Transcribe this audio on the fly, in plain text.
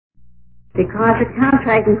Because a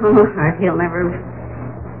contrite and humble heart, he'll never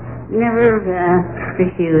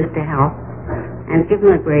refuse to help and give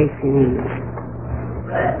him the grace he needs.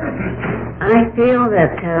 I feel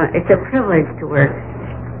that it's a privilege to work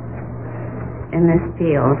in this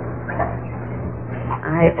field.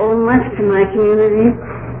 I owe much to my community.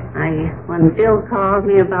 When Bill called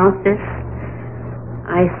me about this,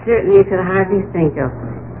 I certainly could hardly think of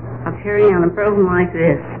appearing on a program like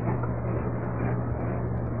this.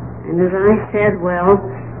 And as I said, well,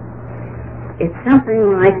 it's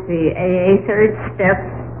something like the AA third step.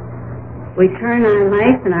 We turn our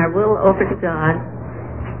life and our will over to God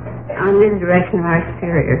under the direction of our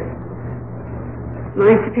superiors.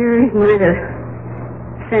 My superiors might have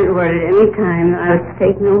sent word at any time that I was to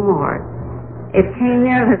take no more. It came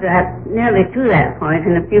nearly to that point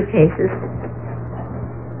in a few cases.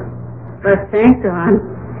 But thank God,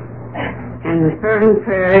 and the fervent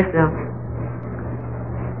prayers of,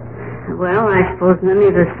 well, I suppose many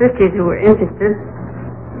of the sisters who were interested,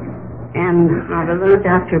 and our beloved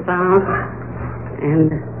Dr. Bob and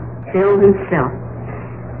Bill himself,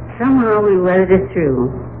 somehow we weathered it through.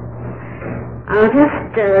 I'll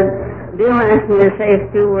just, Bill asked me to say a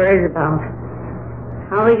few words about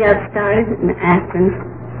how we got started in Athens.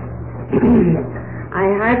 I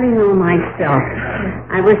hardly know myself.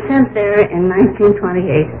 I was sent there in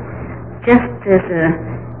 1928, just as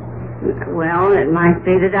it might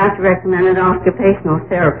be the doctor recommended occupational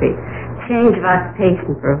therapy, change of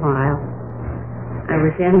occupation for a while. I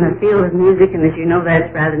was in the field of music, and as you know,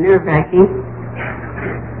 that's rather nerve-wracking.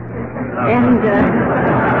 And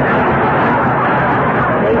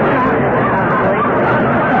they thought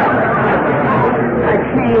a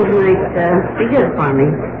change might be good for me.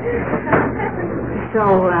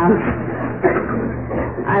 So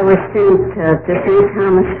I was sent to St.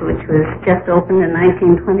 Thomas, which was just opened in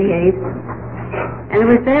 1928. And it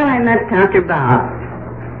was there I met Dr. Bob.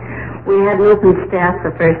 We had an open staff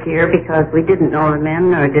the first year because we didn't know the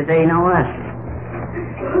men, nor did they know us.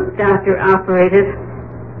 Doctor operated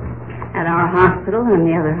at our hospital and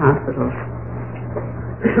the other hospitals.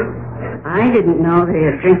 I didn't know they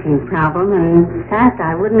had a drinking problem, and in fact,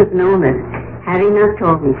 I wouldn't have known it had he not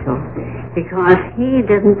told me so, because he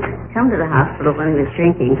didn't come to the hospital when he was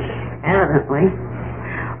drinking, evidently.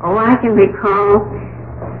 Oh, I can recall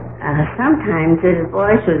sometimes his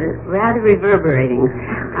voice was rather reverberating.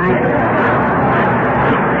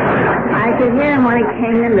 I could hear him when he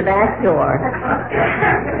came in the back door.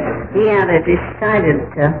 He had a decided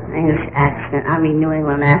English accent, New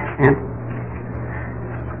England accent.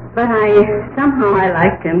 But somehow I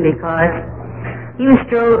liked him because he was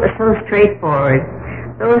so straightforward.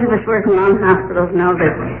 Those of us working on hospitals know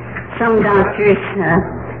that some doctors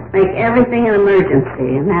make everything an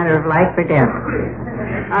emergency, a matter of life or death.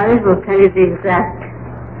 Others will tell you the exact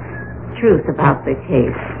truth about the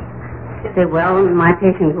case. Say, well, my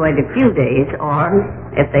patient can wait a few days, or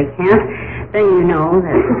if they can't, then you know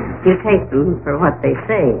that you take them for what they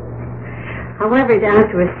say. However,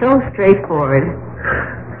 Doctor was so straightforward,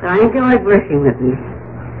 so I enjoyed working with him.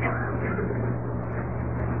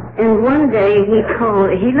 And one day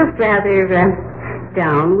he looked rather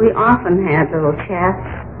down. We often had little chats.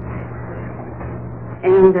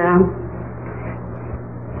 And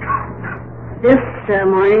this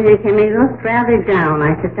morning he came in, he looked rather down.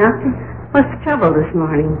 I said, Doctor, what's the trouble this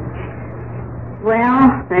morning?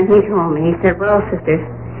 Well, then he told me, he said, well, sisters,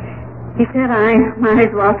 he said, I might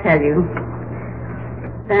as well tell you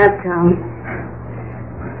that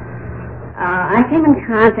I came in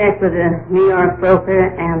contact with a New York broker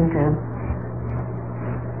and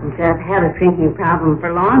that had a drinking problem for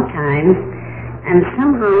a long time, and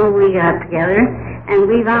somehow we got together and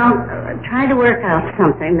we've tried to work out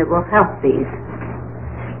something that will help these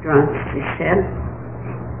drunks, he said.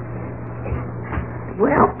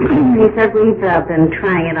 Well, he said, we've been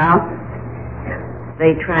trying it out.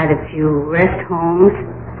 They tried a few rest homes,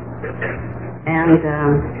 and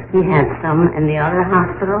he had some in the other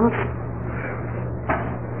hospitals.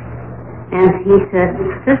 And he said,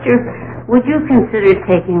 Sister, would you consider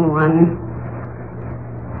taking one?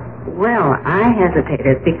 Well, I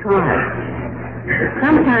hesitated because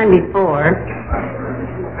sometime before,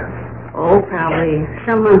 probably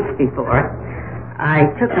some months before, I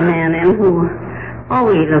took a man in who,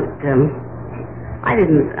 he looked, I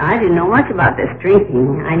didn't know much about this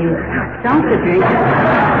drinking. I knew some could drink.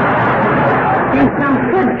 I think some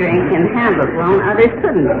could drink and handle it well, and others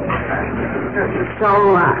couldn't. So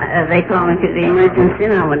they called me to the emergency,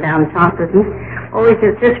 and I went down and talked with him. He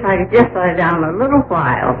said, Sister, if I could just lie down a little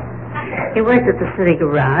while. He worked at the city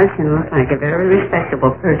garage and looked like a very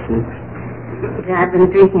respectable person. He said, I've been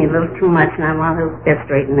drinking a little too much, and I want to get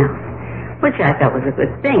straightened out. which I thought was a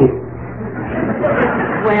good thing.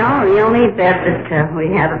 Well, the only bed that we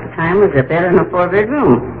had at the time was a bed in a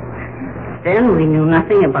 4-bedroom. Then we knew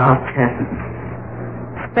nothing about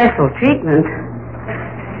special treatment.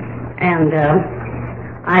 And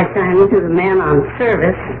I signed to the man on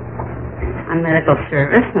service, on medical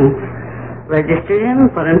service, and registered him,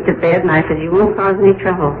 put him to bed, and I said, you won't cause any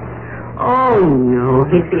trouble. Oh, no,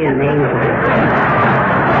 he'd be an angel.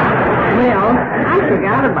 Well, I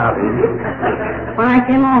forgot about him. When I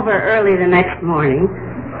came over early the next morning,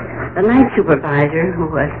 the night supervisor, who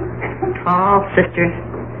was tall, sister,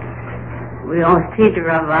 we always teased her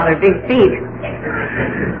about her big feet.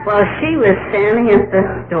 Well, she was standing at the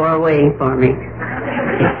door waiting for me.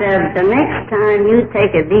 She said, the next time you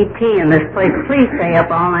take a DT in this place, please stay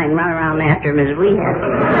up all night and run around after him as we have.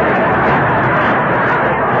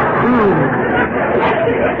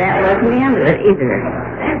 That wasn't the end of it either.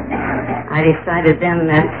 I decided then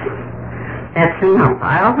that's enough.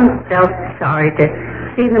 I often felt sorry to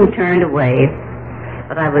see them turned away,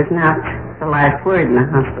 but I was not the last word in the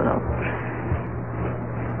hospital.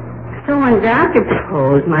 So when Doctor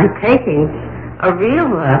proposed my taking a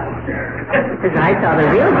real, as I thought a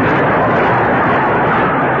real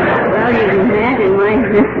well, you can imagine my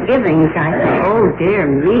misgivings. I thought, oh, dear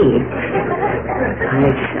me.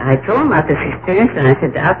 I told him about this experience, and I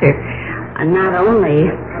said, Doctor, not only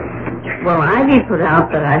will I be put out,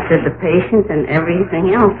 but I said, the patients and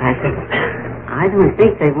everything else. I said, I don't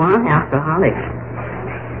think they want alcoholics.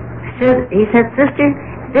 He said, Sister,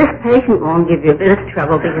 this patient won't give you a bit of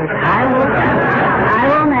trouble because I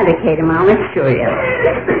will medicate him, I'll assure you.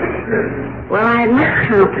 Well, I had much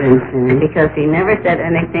confidence in him because he never said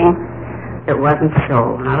anything that wasn't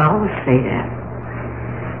so. I'll always say that.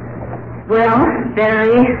 Well,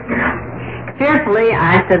 very fearfully,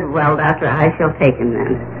 I said, well, Doctor, I shall take him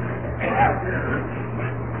then.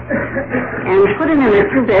 And put him in a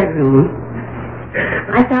 2-bedroom.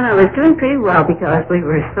 I thought I was doing pretty well because we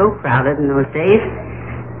were so crowded in those days.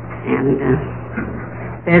 And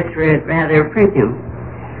beds were rather premium.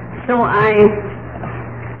 So I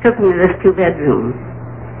took him to this 2-bedroom.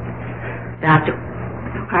 Doctor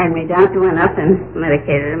went up and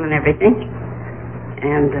medicated him and everything.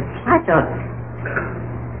 And I thought,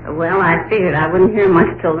 well, I figured I wouldn't hear much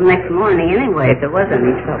till the next morning anyway if there was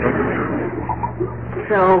any trouble.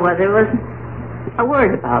 So there was a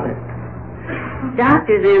word about it.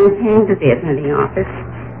 Doctor then came to the admitting office.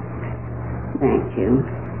 Thank you.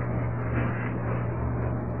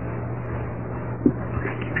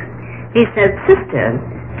 He said, Sister,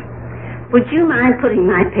 would you mind putting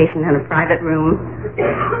my patient in a private room?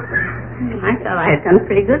 I thought I had done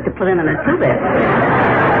pretty good to put him in a 2-bed.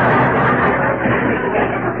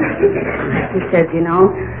 He said, you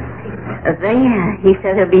know, he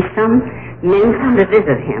said there'll be some men come to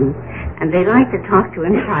visit him, and they'd like to talk to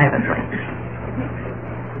him privately.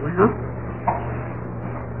 Well,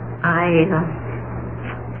 I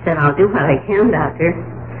said, I'll do what I can, Doctor.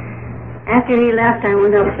 After he left, I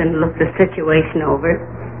went up and looked the situation over.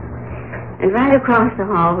 And right across the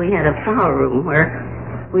hall, we had a flower room where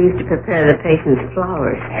we used to prepare the patient's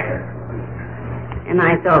flowers. And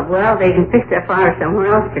I thought, well, they can fix their flowers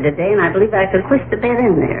somewhere else for today, and I believe I could push the bed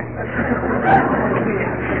in there.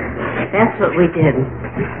 That's what we did.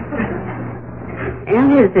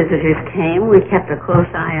 And his visitors came. We kept a close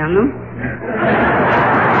eye on them.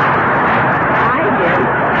 I did.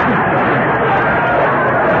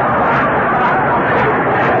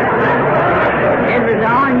 It was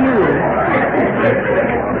all new.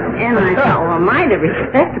 And I thought, well, mighty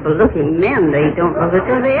respectable-looking men. They don't look as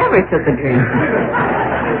though they ever took a drink.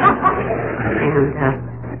 And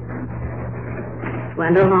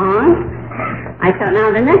went along. I thought,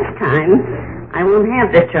 now the next time, I won't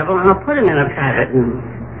have this trouble, and I'll put him in a private room.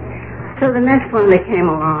 So the next one that came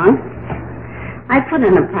along, I put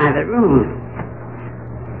in a private room.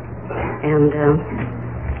 And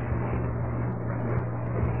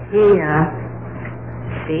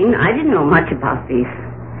I didn't know much about these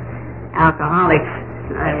alcoholics.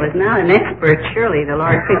 I was not an expert, surely. The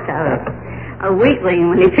Lord picked out a weakling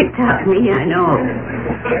when he picked out me, I know.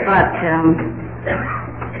 But,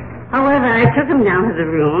 however, I took him down to the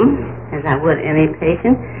room, as I would any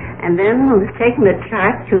patient, and then was taking the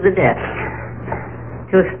chart to the desk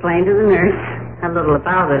to explain to the nurse a little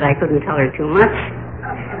about it. I couldn't tell her too much,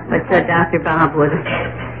 but said Dr. Bob would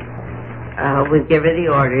give her the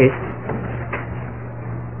orders.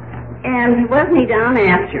 And wasn't he down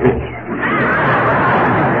after me?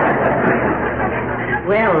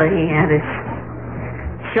 Well, he had his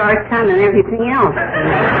short tongue and everything else.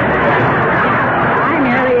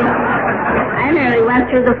 I nearly went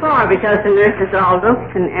through the floor because the nurses all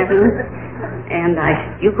looked and everything. And I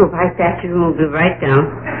said, you go right back to your room, we'll be right down.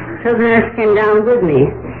 So the nurse came down with me,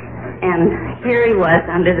 and here he was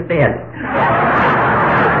under the bed.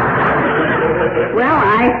 Well,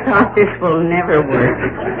 I thought this will never work.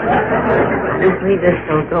 I don't believe this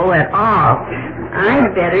will go at all.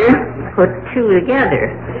 I'd better put two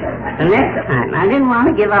together the next time. I didn't want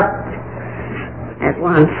to give up at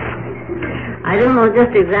once. I don't know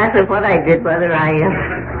just exactly what I did, whether I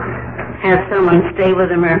had someone stay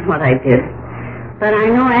with him or what I did. But I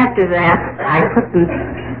know after that, I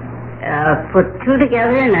put two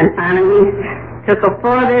together, and then finally took a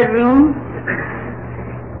 4-bedroom.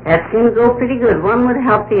 That seemed to go pretty good. One would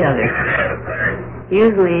help the other.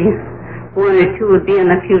 Usually, one or two would be in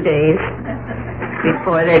a few days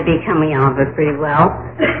before they'd be coming out of it pretty well.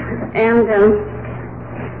 And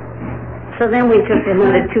so then we took them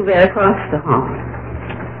in the 2-bed across the hall.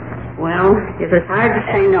 Well, it was hard to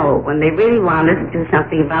say no when they really wanted to do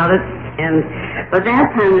something about it. And by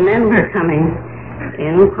that time, the men were coming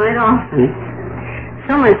in quite often.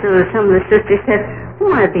 So much so that some of the sisters said, who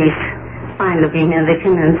are these fine-looking men? They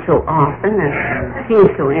come in so often and seem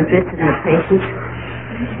so interested in the patients.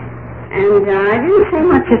 And I didn't say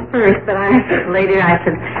much at first, but later I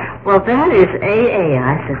said, well, that is AA.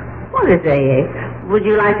 I said, what is AA? Would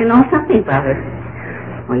you like to know something about it?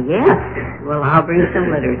 Well, yes. Well, I'll bring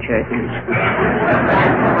some literature then.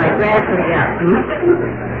 I gradually got them.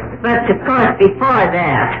 But, of course, before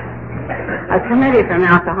that, a committee from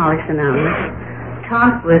Alcoholics Anonymous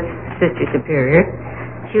talked with Sister Superior.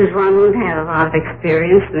 She was one who had a lot of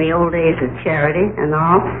experience in the old days of charity and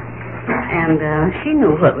all. And she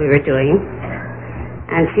knew what we were doing.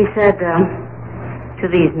 And she said to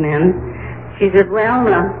these men, she said, well,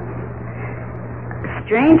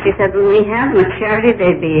 strange, she said, when we had them at charity,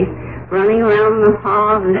 they'd be running around the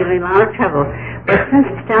halls and doing a lot of trouble. But since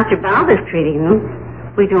Dr. Bob is treating them,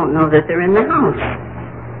 we don't know that they're in the house.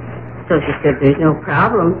 So she said, there's no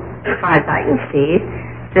problem. As far as I can see,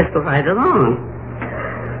 just go right along.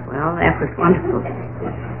 Well, that was wonderful.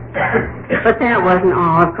 But that wasn't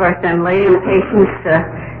all. Of course, then later the patients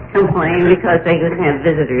complained because they could have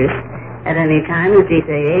visitors at any time, as these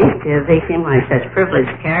AAs did. They seemed like such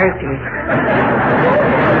privileged characters.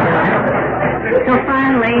 So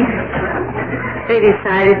finally, they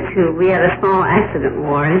decided we had a small accident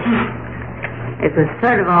ward. It was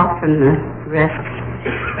sort of off from the rest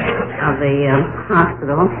of the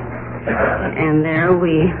hospital. And there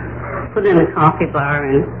we put in a coffee bar,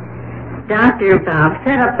 and Dr. Bob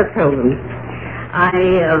set up the program. I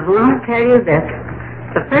want to tell you that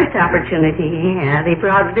the first opportunity he had, he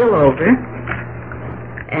brought Bill over.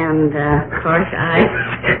 And, of course, I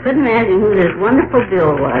couldn't imagine who this wonderful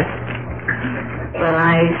Bill was. But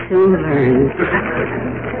I soon learned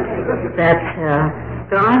that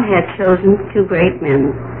God had chosen two great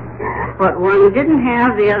men. What one didn't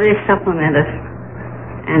have, the other supplemented.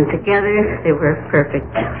 And together they were perfect.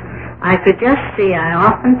 I could just see, I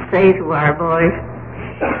often say to our boys,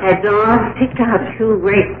 had God picked out two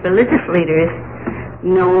great religious leaders,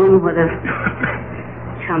 no one would have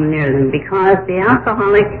come near them, because the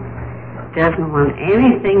alcoholic doesn't want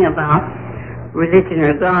anything about religion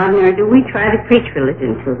or God, nor do we try to preach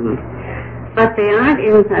religion to them. But they aren't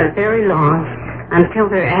in very long until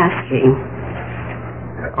they're asking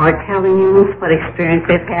or telling you what experience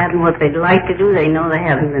they've had and what they'd like to do. They know they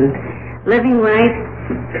haven't been living right.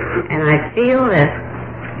 And I feel that,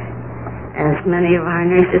 as many of our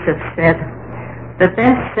nurses have said, the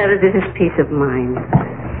best sedative is peace of mind.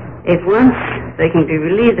 If once they can be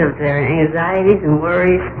relieved of their anxieties and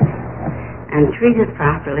worries and treated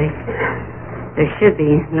properly, there should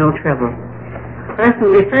be no trouble. First,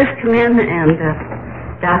 when we first come in and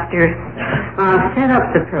Dr. set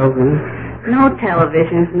up the program, no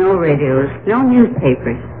televisions, no radios, no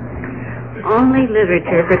newspapers, only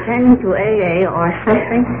literature pertaining to AA or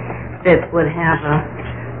something that would have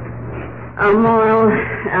a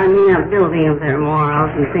building of their morals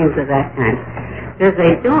and things of that kind. Because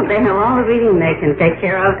they have all the reading they can take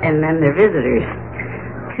care of, and then their visitors,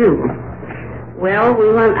 too. Well, we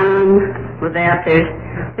went on with that.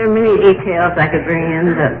 There are many details I could bring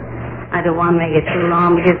in, but I don't want to make it too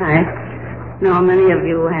long, because I know many of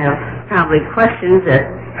you have probably questions that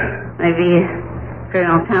maybe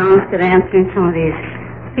Colonel Towns could answer, and some of these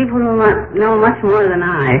people who know much more than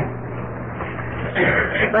I.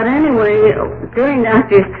 But anyway, during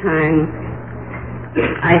Doctor's time,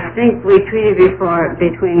 I think we treated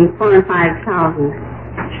between 4,000 and 5,000.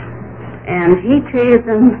 And he treated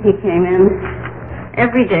them, he came in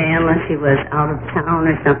every day unless he was out of town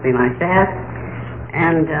or something like that.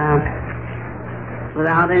 And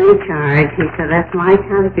without any charge, he said, that's my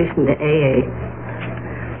contribution to AA.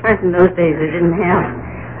 course, in those days they didn't have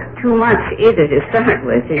too much either to start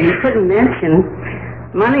with, and you couldn't mention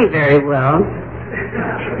money very well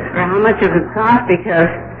for how much it would cost, because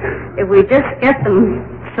if we just get them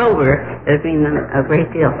sober, it'd mean a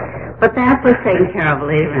great deal. But that was taken care of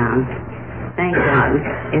later on. Thank God.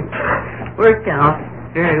 It's worked out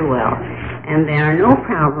very well. And there are no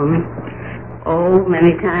problems. Oh,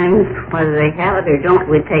 many times, whether they have it or don't,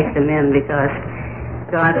 we take them in, because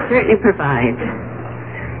God certainly provides.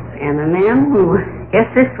 And the man who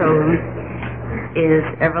gets this program is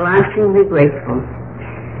everlastingly grateful.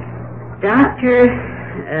 Doctor,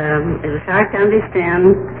 it was hard to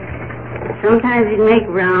understand. Sometimes he'd make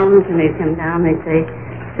rounds and he'd come down and he'd say,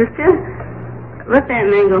 "Sister, let that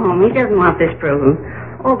man go home. He doesn't want this program."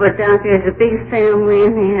 "Oh, but Doctor has a big family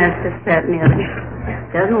and he has this, that, and the other."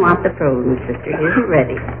 "Doesn't want the program, sister. He isn't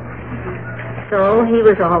ready." So he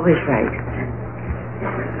was always right.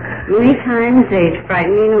 Many times they'd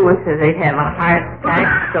frighten me with they'd have a heart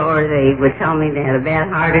attack, or they would tell me they had a bad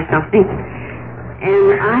heart or something.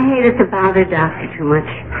 And I hated to bother Doctor too much.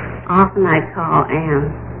 Often I'd call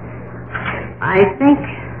Ann. I think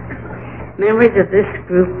members of this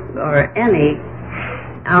group, or any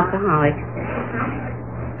alcoholic,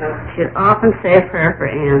 should often say a prayer for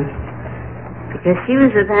Ann, because she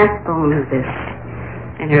was the backbone of this.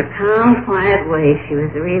 In her calm, quiet way, she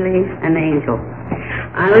was really an angel.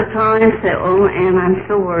 I would call her and say, "Oh, Ann, I'm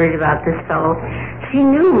so worried about this fellow." She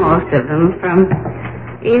knew most of them from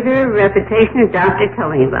either reputation or Doctor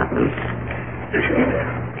telling about them.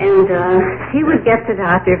 And he would get the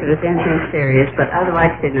doctor if it was anything serious, but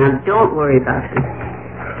otherwise he said, "Now, don't worry about them,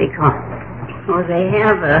 because they're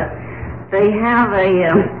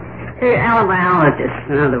alibiologists,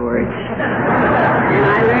 in other words." And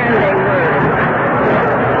I learned they were.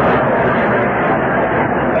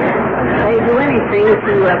 They do anything to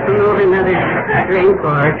promote another drink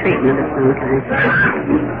or treatment of some kind.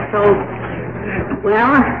 So,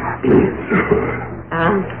 well,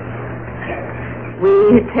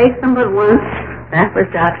 we take them but once. That was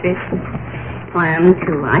Doctor's plan,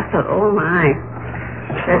 too. I thought, oh, my,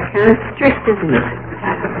 that's kind of strict, isn't it?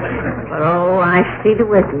 But, oh, I see the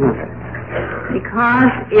wisdom of it.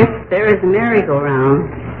 Because if there is a merry-go-round,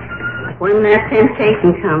 when that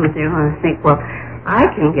temptation comes, you want to think, well, I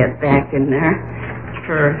can get back in there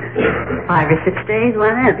for 5 or 6 days.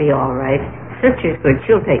 Well, that'd be all right. Sister's good.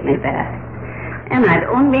 She'll take me back. And I'd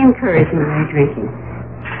only be encouraging their drinking.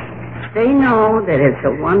 They know that it's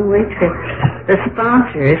a one-way trip. The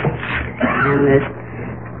sponsors, and as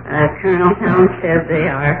Colonel Town said they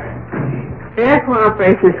are, their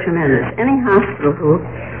cooperation is tremendous. Any hospital who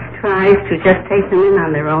tries to just take them in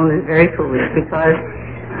on their own is very foolish, because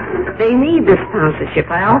they need the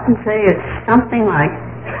sponsorship. I often say it's something like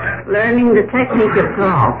learning the technique of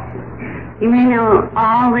golf. You may know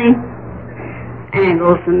all the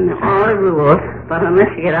angles and all the rules, but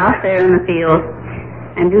unless you get out there in the field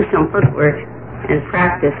and do some footwork and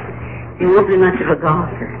practice, you won't be much of a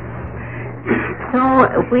golfer. So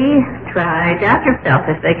we tried. Dr. felt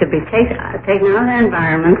if they could be taken out of the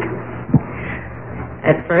environment.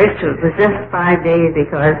 At first it was just 5 days,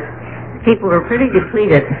 because people were pretty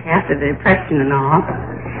depleted after the depression and all,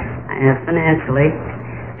 financially.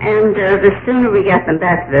 And the sooner we got them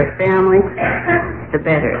back to their families, the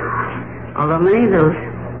better. Although many of those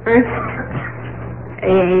first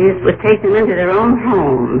AAs would take them into their own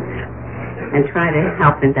homes and try to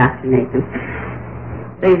help indoctrinate them.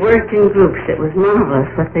 They worked in groups. It was marvelous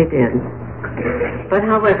what they did. But,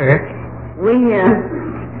 however, we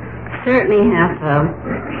certainly have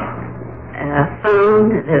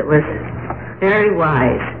found that it was very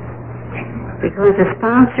wise, because the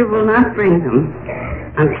sponsor will not bring them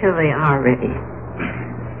until they are ready.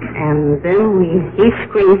 And then he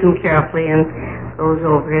screens them carefully and goes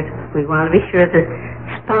over it. We want to be sure the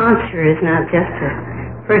sponsor is not just a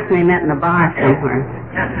person they met in a bar somewhere.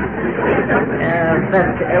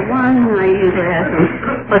 But one, I usually ask them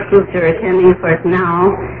what groups they're attending. Of course,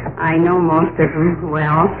 now I know most of them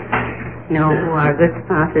well, know who are good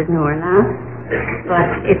sponsors and who are not.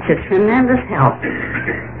 But it's a tremendous help.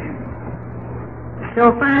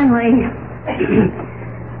 So finally,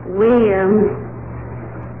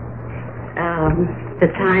 the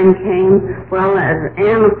time came. Well,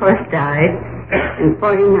 Anne, of course, died in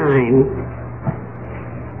 49.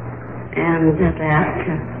 And that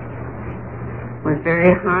was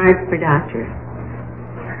very hard for Doctor.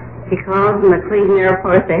 Because in the Cleveland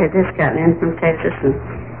airport, they had just gotten in from Texas, and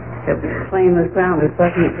the plane was grounded.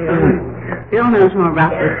 Bill knows more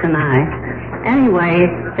about this than I. Anyway,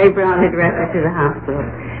 they brought her directly to the hospital.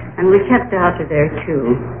 And we kept Doctor there,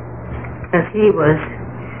 too, because he was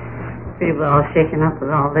pretty well shaken up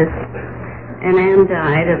with all this. And Ann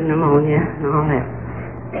died of pneumonia and all that.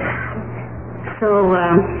 So,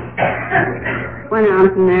 went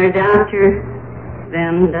on from there. Doctor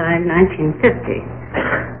then died in 1950,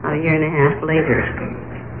 a year and a half later.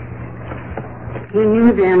 He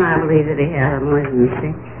knew then, I believe, that he had a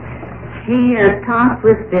malignancy. He talked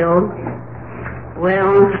with Bill,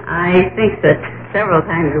 well, I think that several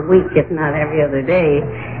times a week, if not every other day,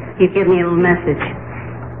 he'd give me a little message.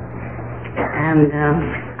 And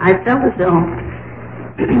I felt as though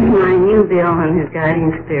I knew Bill and his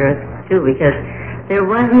guiding spirit, too, because there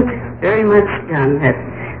wasn't very much done that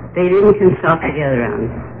they didn't consult together on,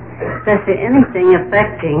 especially anything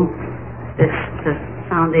affecting the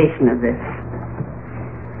foundation of this.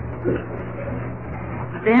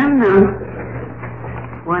 Then,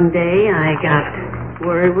 one day I got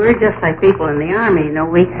word, we're just like people in the Army, you know,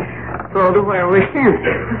 we go to where we're sent.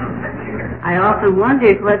 I often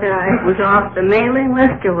wondered whether I was off the mailing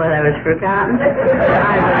list or whether I was forgotten.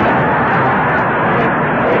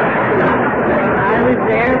 I was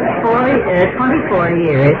there for 24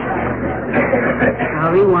 years.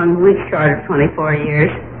 Probably 1 week short of 24 years.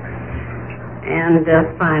 And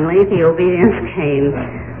finally, the obedience came.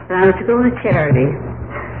 So I was to go to charity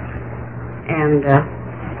and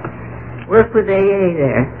work with AA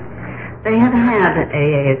there. They had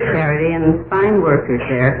AA at charity and fine workers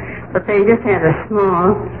there, but they just had a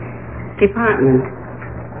small department.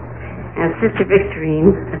 And Sister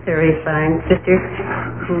Victorine, a very fine sister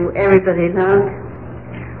who everybody loved,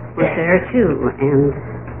 was there too. And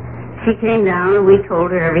she came down and we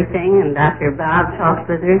told her everything, and Dr. Bob talked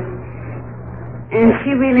with her. And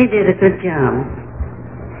she really did a good job.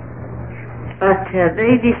 But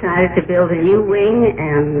they decided to build a new wing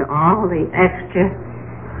and all the extra.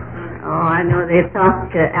 Oh, I know they thought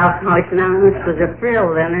Alcoholics Anonymous was a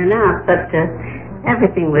frill then or not, but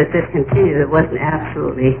everything was discontinued. It wasn't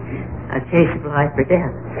absolutely a case of life or death.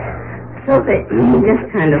 So they just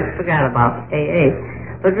kind of forgot about AA.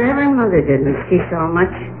 But Reverend Mother didn't. She saw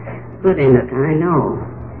much good in it, I know.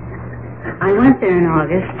 I went there in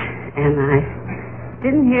August, and I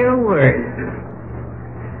didn't hear a word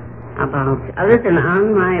about, other than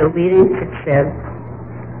on my obedience it said,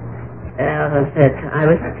 that I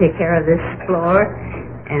was to take care of this floor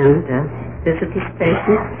and visit these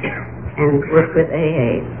patients and work with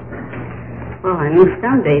AA. Well, I knew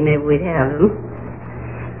someday maybe we'd have them.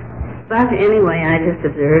 But anyway, I just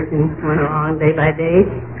observed and went along day by day.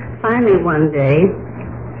 Finally, one day,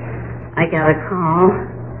 I got a call.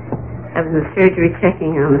 I was in the surgery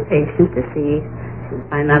checking on the patient to see, to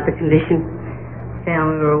find out the condition.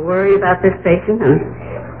 Family were worried about this patient, and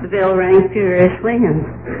the bell rang furiously and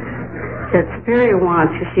said, Superior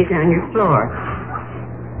wants you, she's on your floor.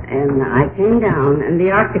 And I came down, and the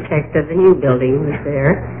architect of the new building was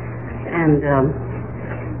there, and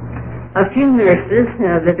a few nurses,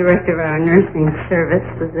 the director of our nursing service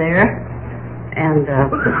was there, and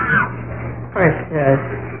of course,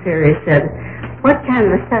 Superior said, what kind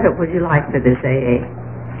of a setup would you like for this AA?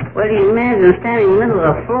 Well, you imagine standing in the middle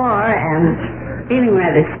of the floor and feeling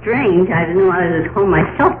rather strange. I didn't know whether to hold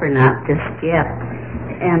myself or not just yet.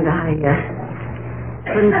 And I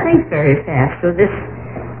couldn't think very fast. So this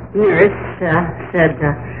nurse said,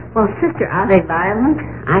 well, sister, are they violent?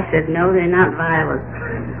 I said, no, they're not violent.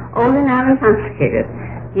 Oh, they're not intoxicated.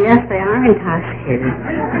 Yes, they are intoxicated.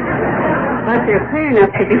 But they're clear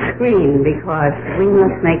enough to be screened because we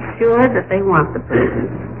must make sure that they want the person.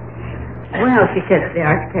 Well, she said to the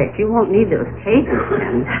architect, you won't need those cages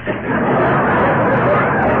then.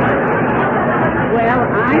 Well,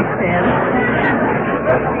 I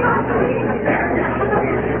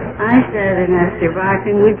said, Mr.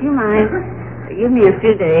 Barton, would you mind give me a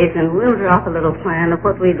few days and we'll draw up a little plan of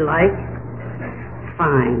what we'd like?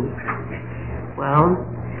 Fine. Well,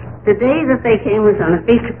 the day that they came was on the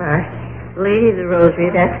beach of our Lady of the Rosary.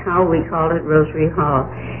 That's how we called it, Rosary Hall.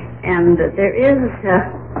 And there is,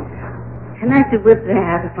 connected with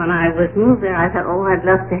that, when I was moved there, I thought, oh, I'd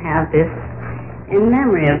love to have this in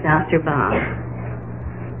memory of Dr. Bob.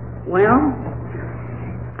 Well,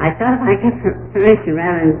 I thought if I get permission,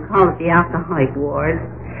 rather than call it the alcoholic ward,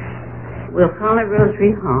 we'll call it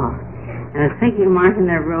Rosary Hall. And I was thinking of marking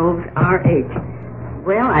their robes R.H.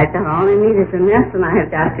 Well, I thought all I need is a nest, and I have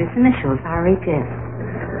Doctor's initials, R.H.S.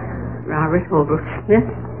 Robert Holbrook Smith.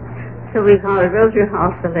 So we call it Rosary Hall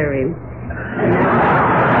Solarium.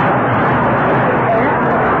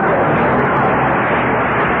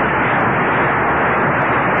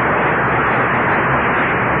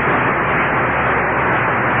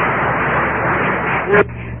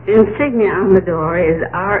 The insignia on the door is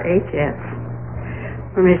RHS.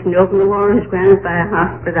 Permission to open the warrant was granted by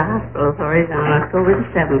the hospital authorities on October the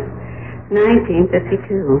 7th, 1952.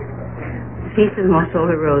 Peace of the Most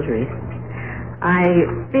Holy Rosary. I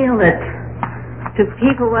feel that to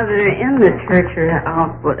people, whether they're in the church or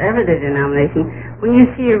out, whatever the denomination, when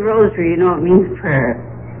you see a rosary, you know it means prayer.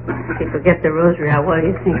 People get the rosary out, what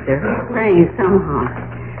do you think? They're praying somehow.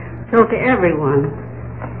 So to everyone,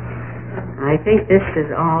 I think this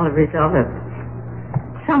is all a result of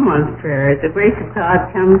someone's prayer. The grace of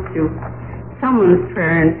God comes through someone's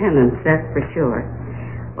prayer and penance, that's for sure.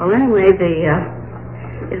 Well, anyway, it's a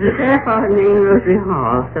prayer for the main Rosary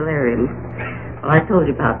Hall, Solarium. Well, I told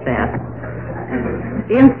you about that.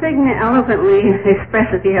 The insignia eloquently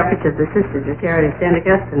expresses the efforts of the Sisters of Charity of St.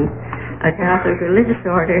 Augustine, a Catholic religious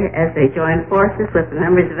order, as they join forces with the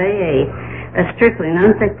members of AA, a strictly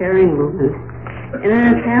non-sectarian movement, in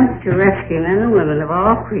an attempt to rescue men and women of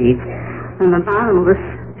all creeds from the bottomless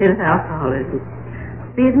pit of alcoholism.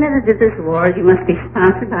 To be admitted to this ward, you must be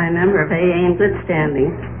sponsored by a member of AA in good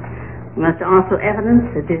standing. You must also evidence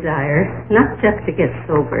a desire not just to get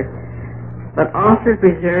sober, but also to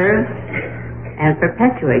preserve and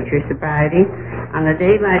perpetuate your sobriety on a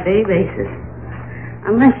day-by-day basis.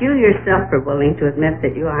 Unless you yourself are willing to admit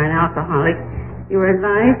that you are an alcoholic, you are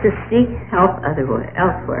advised to seek help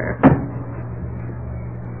elsewhere.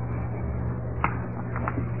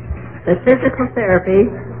 The physical therapy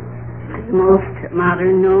is the most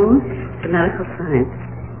modern known to medical science.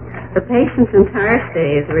 The patient's entire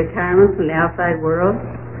stay is a retirement from the outside world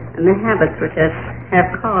and the habits which have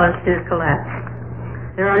caused his collapse.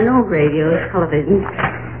 There are no radios, televisions,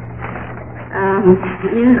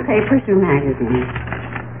 newspapers, or magazines.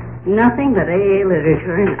 Nothing but AA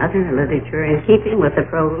literature and other literature in keeping with the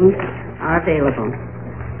programs are available.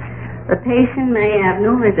 The patient may have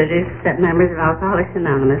no visitors except members of Alcoholics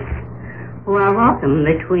Anonymous, who are welcome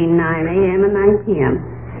between 9 a.m. and 9 p.m.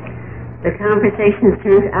 The conversation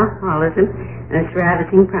turns to alcoholism and its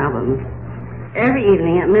ravaging problems. Every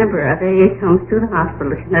evening, a member of AA comes to the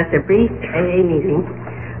hospital to conduct a brief AA meeting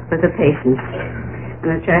with the patients.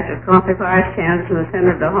 An attractive coffee bar stands in the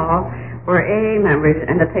center of the hall, where AA members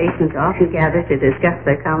and the patients often gather to discuss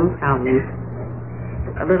their common problems.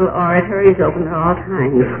 A little oratory is open at all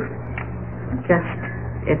times. Just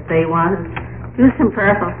if they want to do some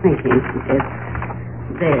prayerful thinking, it's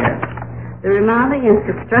there. The remodeling and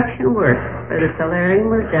construction work for the solarium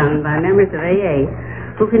was done by members of AA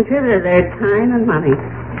who contributed their time and money.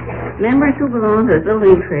 Members who belong to the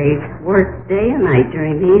building trades worked day and night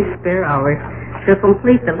during these spare hours to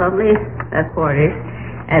complete the lovely quarters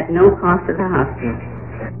at no cost to the hospital.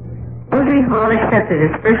 Rosary Hall accepted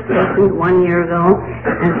its first patient 1 year ago,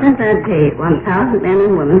 and since that date, 1,000 men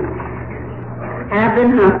and women have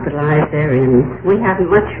been hospitalized therein. We haven't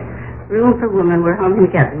much room for women. We're hoping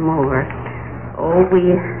to get more. Oh,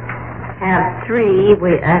 we have three.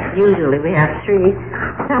 Usually we have three,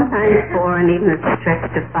 sometimes four, and even it's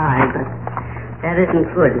stretched to 5, but that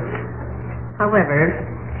isn't good. However,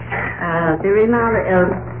 the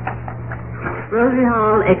Rosary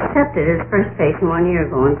Hall accepted its first patient 1 year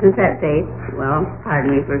ago, and since that date, well,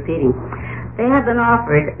 pardon me for repeating, they have been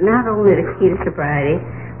offered not only the key to sobriety,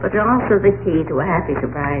 but also the key to a happy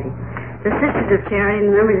sobriety. The Sisters of Charity and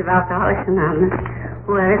the members of Alcoholics Anonymous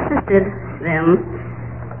who have assisted them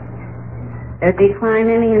decline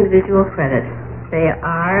any individual credit. They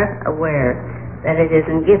are aware that it is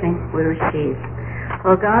in giving we receive.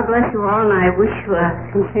 Well, God bless you all, and I wish you a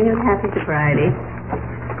continued happy sobriety.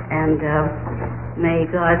 And may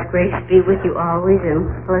God's grace be with you always and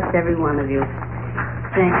bless every one of you.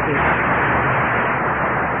 Thank you.